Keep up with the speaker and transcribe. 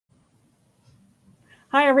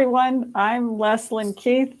Hi, everyone. I'm Leslyn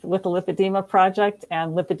Keith with the Lipedema Project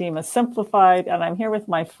and Lipedema Simplified, and I'm here with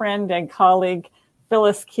my friend and colleague,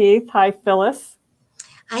 Phyllis Keith. Hi, Phyllis.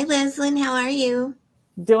 Hi, Leslyn. How are you?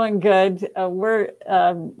 Doing good. We're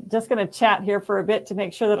just going to chat here for a bit to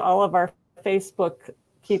make sure that all of our Facebook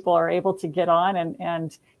people are able to get on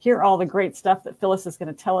and hear all the great stuff that Phyllis is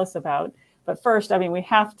going to tell us about. But first, we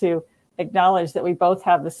have to acknowledge that we both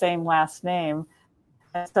have the same last name.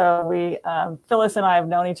 And so Phyllis and I have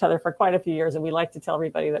known each other for quite a few years, and we like to tell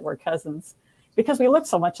everybody that we're cousins because we look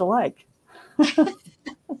so much alike. We're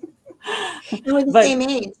the same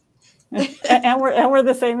age. and we're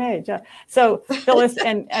the same age. So Phyllis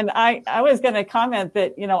and I was going to comment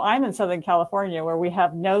that, I'm in Southern California where we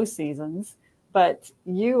have no seasons, but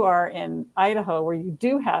you are in Idaho where you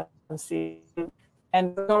do have seasons.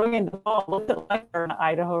 And going into fall, what's it like in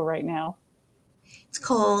Idaho right now? It's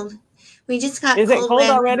cold. We just got Is it cold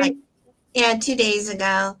already? 2 days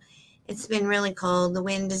ago. It's been really cold. The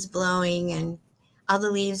wind is blowing and all the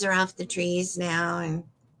leaves are off the trees now. And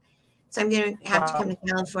so I'm going to have to come to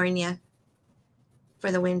California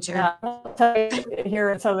for the winter. Yeah, I'll tell you, here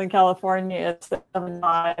in Southern California, it's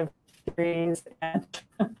 75 degrees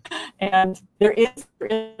and there is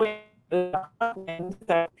wind.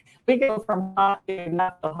 So we go from hot to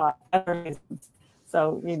not so hot.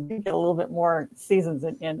 So you do get a little bit more seasons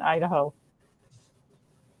in Idaho.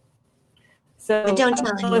 So but don't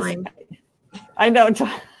tell anyone. I know,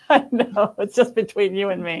 it's just between you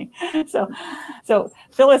and me. So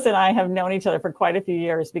Phyllis and I have known each other for quite a few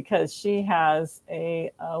years because she has a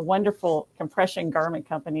wonderful compression garment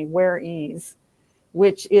company, Wear Ease,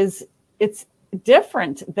 which it's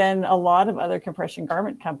different than a lot of other compression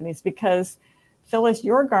garment companies because Phyllis,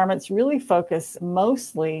 your garments really focus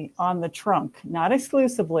mostly on the trunk, not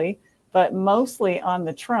exclusively, but mostly on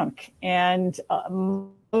the trunk. And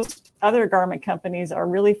most other garment companies are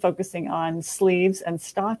really focusing on sleeves and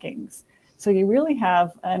stockings. So you really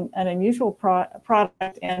have an unusual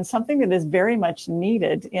product and something that is very much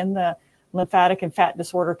needed in the lymphatic and fat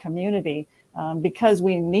disorder community because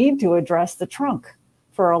we need to address the trunk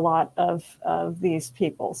for a lot of these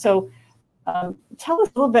people. So tell us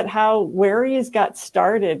a little bit how Wear Ease got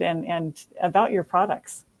started and about your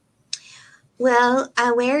products. Well,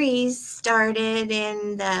 Wear Ease started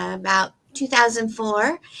in about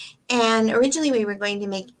 2004, and originally we were going to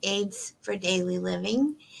make aids for daily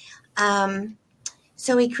living.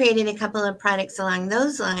 So we created a couple of products along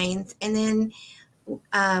those lines, and then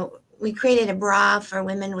we created a bra for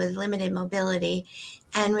women with limited mobility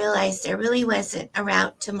and realized there really wasn't a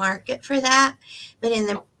route to market for that. But in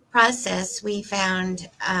the process, we found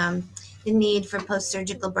the need for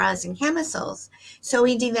post-surgical bras and camisoles. So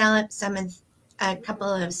we developed a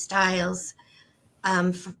couple of styles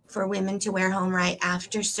for women to wear home right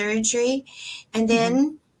after surgery. And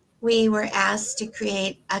then we were asked to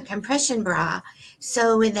create a compression bra.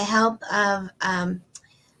 So with the help of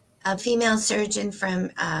a female surgeon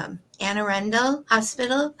from Anne Arundel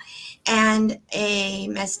Hospital and a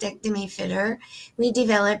mastectomy fitter, we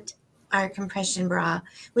developed our compression bra,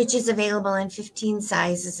 which is available in 15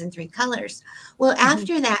 sizes and 3 colors. Well,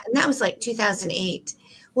 after that, and that was like 2008.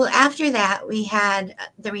 Well, after that, we had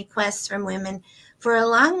the requests from women for a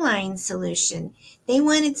long line solution. They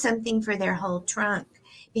wanted something for their whole trunk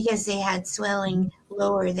because they had swelling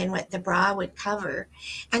lower than what the bra would cover.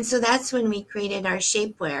 And so that's when we created our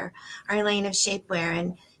shapewear, our line of shapewear.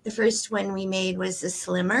 And the first one we made was the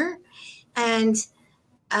Slimmer. And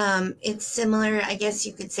it's similar, I guess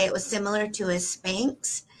you could say it was similar to a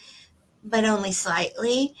Spanx, but only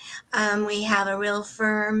slightly. We have a real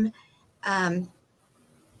firm,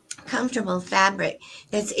 comfortable fabric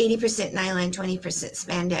that's 80% nylon, 20%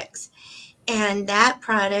 spandex. And that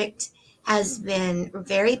product has been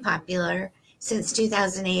very popular since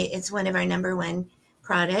 2008. It's one of our #1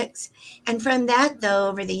 products. And from that, though,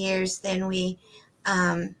 over the years, then we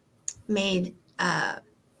made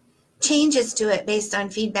changes to it based on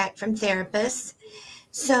feedback from therapists.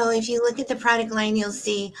 So if you look at the product line, you'll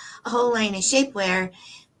see a whole line of shapewear,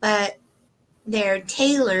 but they're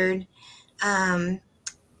tailored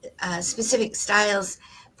specific styles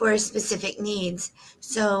for specific needs.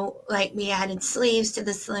 So like we added sleeves to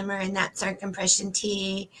the Slimmer, and that's our compression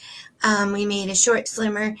tee. We made a short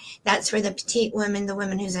Slimmer. That's for the petite woman, the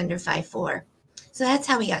woman who's under 5'4". So that's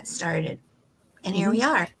how we got started. And here we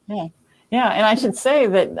are. Yeah, and I should say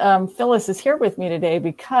that Phyllis is here with me today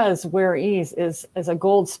because Wear Ease is a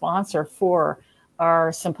gold sponsor for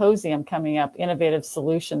our symposium coming up, Innovative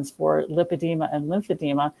Solutions for Lipedema and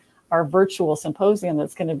Lymphedema, our virtual symposium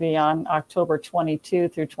that's going to be on October 22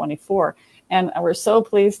 through 24. And we're so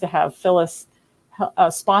pleased to have Phyllis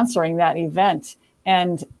sponsoring that event.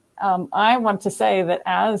 And I want to say that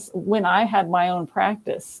when I had my own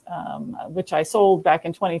practice, which I sold back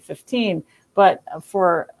in 2015, but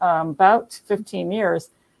for about 15 years,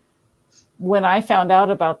 when I found out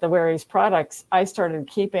about the Weary's products, I started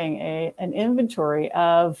keeping an inventory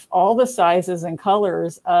of all the sizes and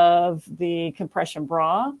colors of the compression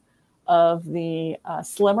bra, of the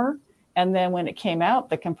slimmer, and then when it came out,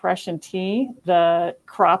 the compression tee, the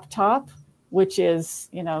crop top, which is,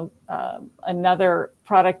 another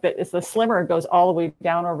product that is the slimmer, goes all the way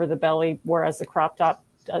down over the belly, whereas the crop top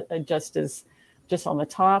just on the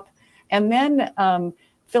top. And then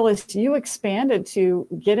Phyllis, you expanded to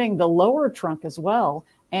getting the lower trunk as well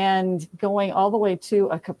and going all the way to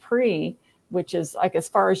a capri, which is like as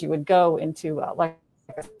far as you would go into like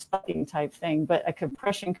a stocking type thing, but a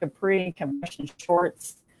compression capri, compression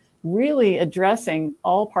shorts, really addressing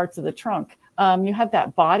all parts of the trunk. You have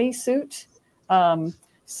that bodysuit.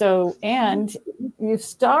 And you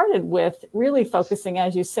started with really focusing,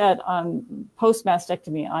 as you said, on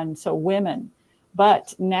post-mastectomy, so women.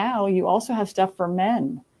 But now you also have stuff for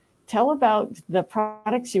men. Tell about the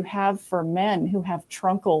products you have for men who have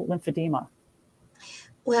truncal lymphedema.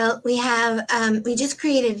 Well, we just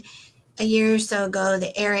created a year or so ago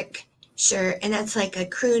the Eric shirt, and that's like a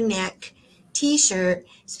crew neck t-shirt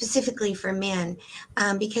specifically for men,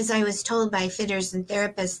 because I was told by fitters and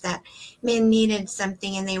therapists that men needed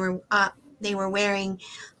something, and they were wearing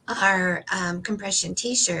our compression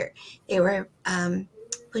t-shirt. They were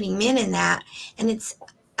putting men in that, and it's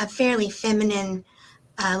a fairly feminine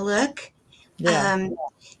look. Yeah.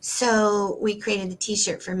 So we created the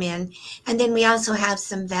t-shirt for men, and then we also have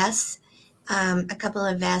some vests, a couple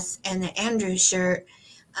of vests, and the Andrew shirt,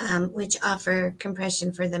 which offer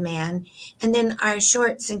compression for the man. And then our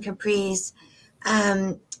shorts and capris,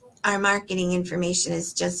 our marketing information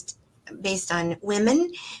is just based on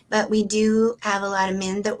women, but we do have a lot of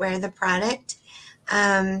men that wear the product.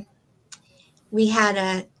 I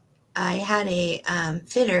had a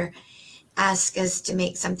fitter ask us to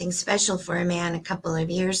make something special for a man a couple of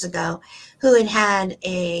years ago who had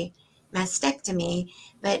a mastectomy,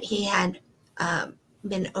 but he had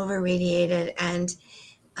been over-radiated, and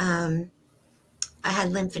I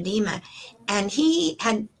had lymphedema, and he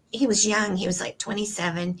was young. He was like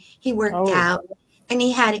 27. He worked out, and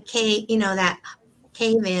he had that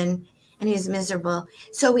cave in, and he was miserable.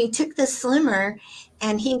 So we took the slimmer,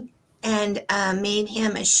 and made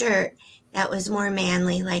him a shirt that was more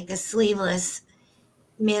manly, like a sleeveless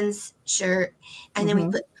men's shirt. And then we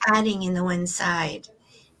put padding in the one side,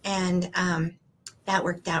 and that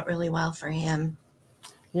worked out really well for him.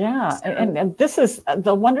 Yeah, and this is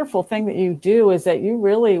the wonderful thing that you do, is that you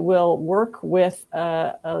really will work with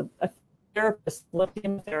a therapist,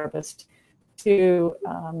 lithium therapist, to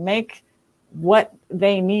make what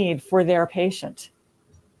they need for their patient.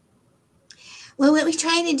 Well, what we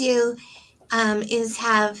try to do is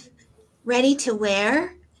have ready to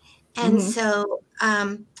wear, and so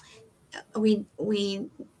we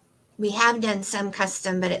have done some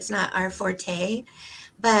custom, but it's not our forte.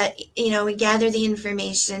 But, we gather the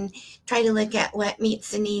information, try to look at what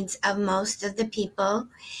meets the needs of most of the people,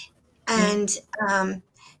 and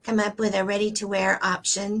come up with a ready-to-wear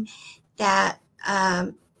option that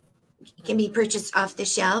can be purchased off the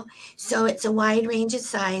shelf. So it's a wide range of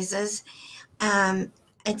sizes.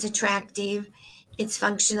 It's attractive, it's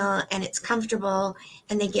functional, and it's comfortable,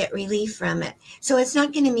 and they get relief from it. So it's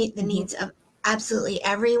not going to meet the needs of absolutely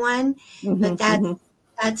everyone, but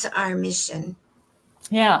that's our mission.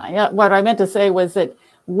 Yeah. What I meant to say was that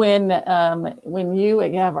when you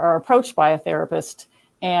are approached by a therapist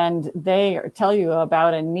and they tell you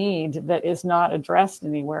about a need that is not addressed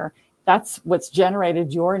anywhere, that's what's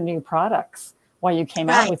generated your new products. Why you came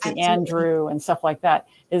out with the Andrew and stuff like that,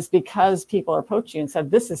 is because people approach you and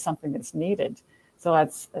said, this is something that's needed. So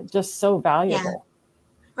that's just so valuable.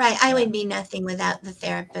 Yeah. Right. I would be nothing without the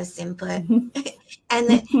therapist's input and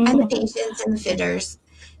the patients and the fitters.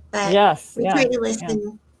 But we try to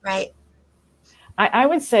listen, right? I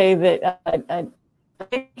would say that a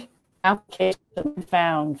big application that we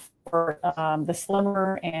found for the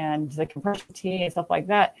slimmer and the compression tee and stuff like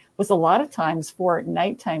that was a lot of times for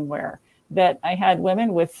nighttime wear. That I had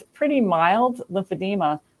women with pretty mild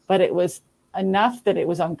lymphedema, but it was enough that it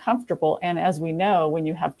was uncomfortable. And as we know, when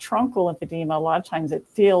you have truncal lymphedema, a lot of times it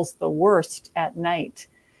feels the worst at night.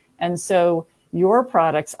 And so your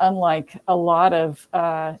products, unlike a lot of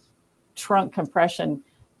trunk compression,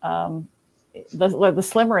 the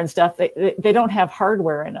slimmer and stuff, they don't have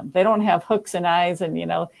hardware in them. They don't have hooks and eyes and,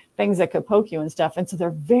 things that could poke you and stuff. And so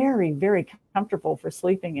they're very, very comfortable for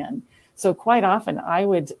sleeping in. So quite often I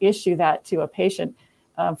would issue that to a patient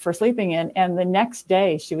for sleeping in. And the next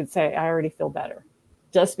day she would say, I already feel better,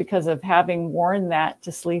 just because of having worn that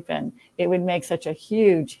to sleep in. It would make such a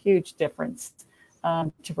huge, huge difference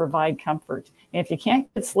to provide comfort. And if you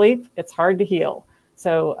can't get sleep, it's hard to heal.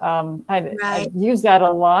 So I use that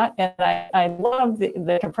a lot. And I love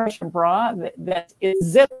the compression bra that is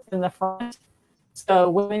zipped in the front. So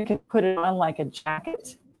women can put it on like a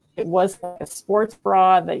jacket. It was like a sports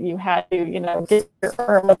bra that you had to, get your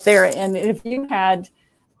arm up there. And if you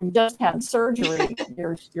just had surgery,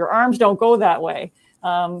 your arms don't go that way.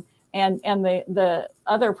 And the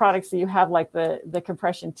other products that you have, like the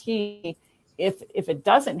compression tee, if it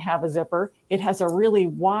doesn't have a zipper, it has a really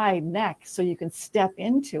wide neck, so you can step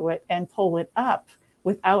into it and pull it up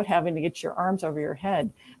without having to get your arms over your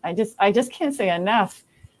head. I just can't say enough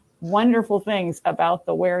wonderful things about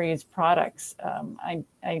the Wearies products.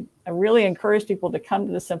 I really encourage people to come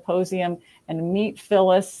to the symposium and meet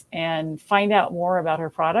Phyllis and find out more about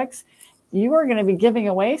her products. You are going to be giving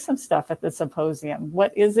away some stuff at the symposium.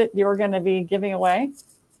 What is it you're going to be giving away?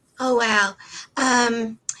 Oh, wow.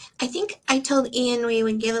 I think I told Ian we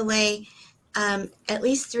would give away at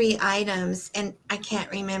least 3 items, and I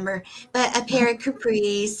can't remember, but a pair of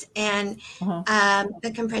capris and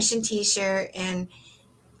a compression t-shirt and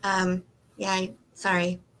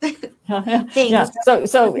sorry. Yeah.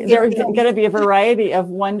 So there's going to be a variety of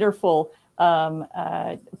wonderful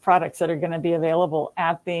products that are going to be available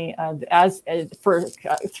at the for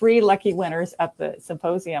 3 lucky winners at the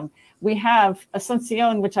symposium. We have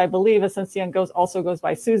Asuncion, which I believe Asuncion also goes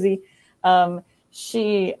by Susie.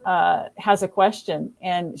 She has a question,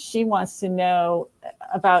 and she wants to know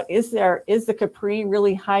about, is the capri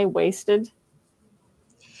really high-waisted?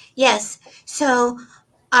 Yes. So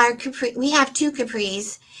our capri, we have 2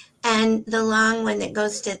 capris, and the long one that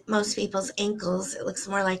goes to most people's ankles, it looks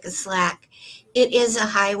more like a slack. It is a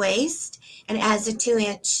high waist, and it has a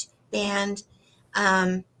 2-inch band,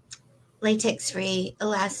 latex-free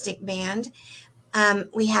elastic band.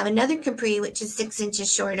 We have another capri, which is 6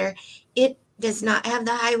 inches shorter. It does not have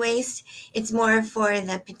the high waist. It's more for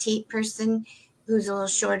the petite person who's a little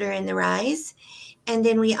shorter in the rise. And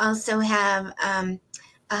then we also have a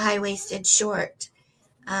high-waisted short,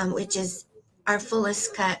 which is our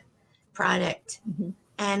fullest cut product.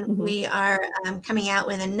 And we are coming out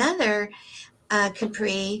with another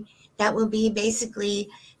capri that will be basically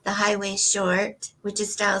the high waist short, which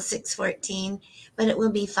is style 614, but it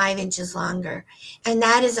will be 5 inches longer. And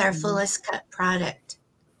that is our fullest cut product.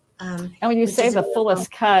 And when you say the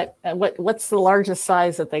fullest cut, what's the largest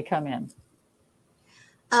size that they come in?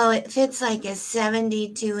 Oh, it fits like a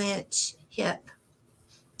 72-inch hip.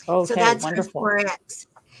 Okay, so that's wonderful. Our 4X.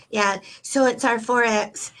 Yeah, so it's our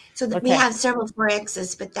 4X. So we have several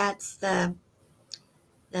 4Xs, but that's the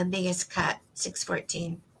biggest cut,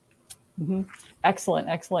 614. Excellent,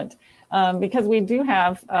 excellent. Because we do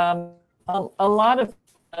have a lot of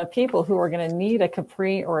people who are going to need a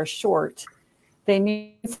capri or a short. They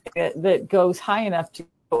need that goes high enough to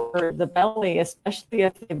over the belly, especially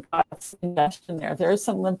if they've got some congestion there. There's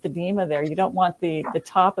some lymphedema there. You don't want the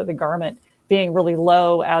top of the garment being really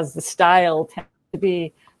low, as the style tends to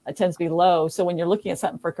be low. So when you're looking at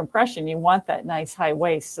something for compression, you want that nice high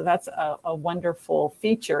waist. So that's a wonderful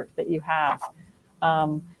feature that you have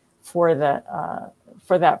for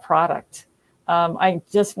that product. I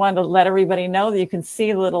just wanted to let everybody know that you can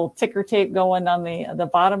see the little ticker tape going on the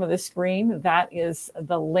bottom of the screen. That is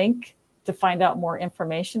the link to find out more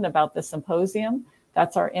information about the symposium.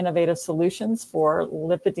 That's our Innovative Solutions for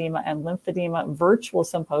Lipedema and Lymphedema virtual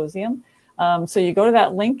symposium. So you go to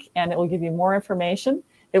that link and it will give you more information.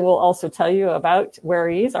 It will also tell you about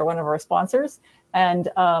Wearies, one of our sponsors. And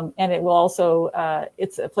it will also,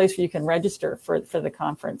 it's a place where you can register for the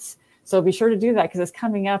conference. So be sure to do that, because it's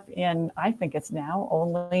coming up in, I think it's now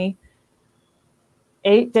only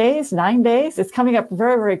 9 days. It's coming up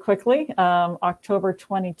very, very quickly, October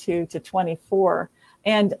 22 to 24.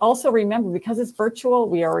 And also remember, because it's virtual,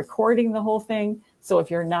 we are recording the whole thing. So if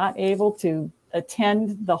you're not able to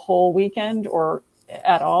attend the whole weekend or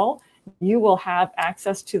at all, you will have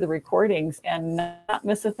access to the recordings and not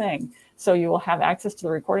miss a thing. So you will have access to the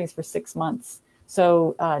recordings for 6 months.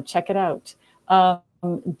 So check it out.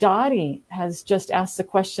 Dottie has just asked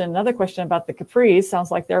another question about the capris. Sounds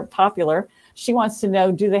like they're popular. She wants to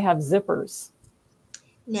know, do they have zippers?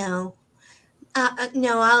 No.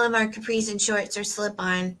 No, all of our capris and shorts are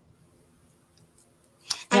slip-on.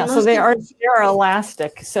 Yeah, so they are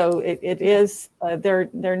elastic. So it is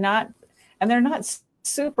they're not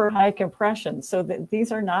super high compression. So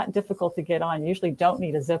these are not difficult to get on. You usually don't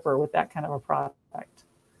need a zipper with that kind of a product.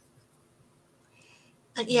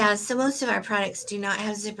 Yeah, so most of our products do not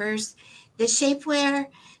have zippers. the shapewear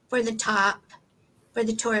for the top, for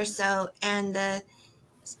the torso, and the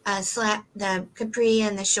the capri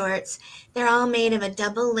and the shorts, they're all made of a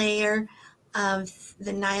double layer of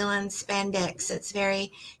the nylon spandex. It's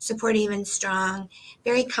very supportive and strong,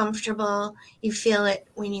 very comfortable. You feel it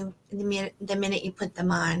when you the minute you put them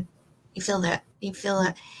on. You feel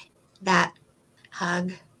that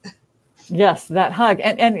hug. Yes, that hug.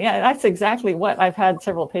 And yeah, that's exactly what I've had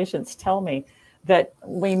several patients tell me, that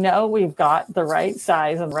we know we've got the right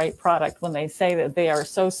size and right product when they say that they are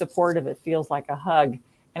so supportive, it feels like a hug.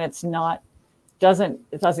 And it's not,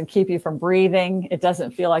 it doesn't keep you from breathing. It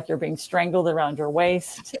doesn't feel like you're being strangled around your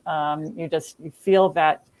waist. You feel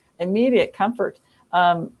that immediate comfort.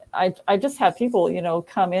 I just have people,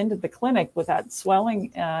 come into the clinic with that swelling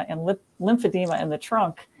and lymphedema in the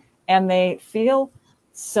trunk, and they feel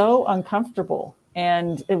so uncomfortable.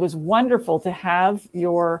 And it was wonderful to have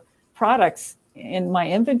your products in my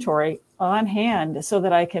inventory on hand so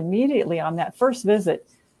that I can immediately on that first visit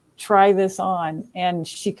try this on, and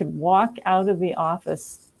she could walk out of the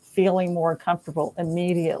office feeling more comfortable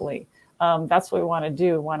immediately. That's what we want to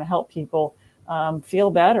do. We want to help people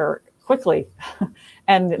feel better quickly.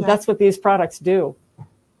 And that's what these products do.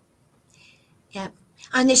 Yeah.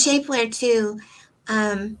 On the shapewear too,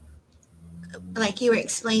 like you were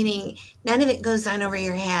explaining, none of it goes on over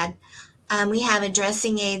your head. We have a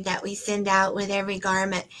dressing aid that we send out with every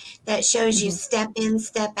garment that shows you step in,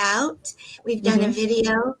 step out. We've done a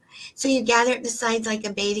video. So you gather at the sides like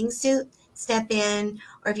a bathing suit, step in,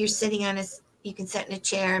 or if you're sitting on you can sit in a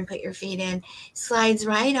chair and put your feet in, slides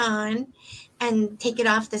right on, and take it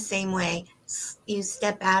off the same way. You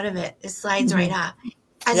step out of it, it slides right off.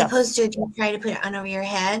 As opposed to if you try to put it on over your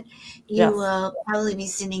head, you will probably be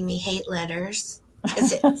sending me hate letters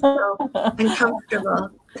because it's so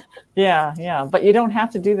uncomfortable. Yeah. But you don't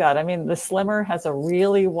have to do that. I mean, the Slimmer has a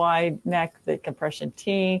really wide neck. The compression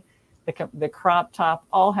tee, the crop top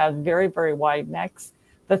all have very, very wide necks.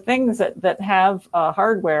 The things that have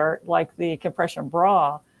hardware, like the compression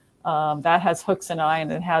bra, that has hooks and eye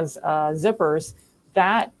and it has zippers,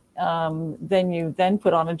 that then you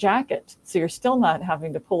put on a jacket. So you're still not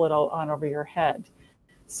having to pull it all on over your head.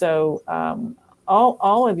 So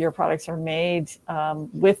all of your products are made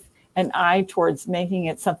with an eye towards making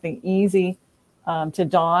it something easy to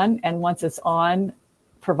don. And once it's on,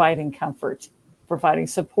 providing comfort, providing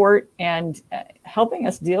support, and helping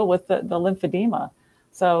us deal with the lymphedema.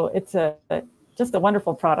 So it's just a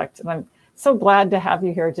wonderful product. And I'm so glad to have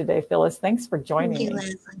you here today, Phyllis. Thanks for joining me.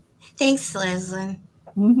 Leslie. Thanks, Leslie.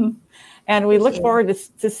 And we look forward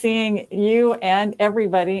to seeing you and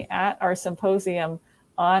everybody at our symposium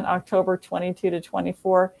on October 22 to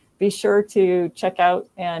 24. Be sure to check out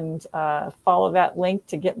and follow that link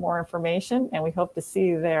to get more information. And we hope to see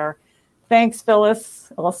you there. Thanks,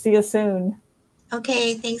 Phyllis. I'll see you soon.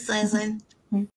 Okay. Thanks, Leslie.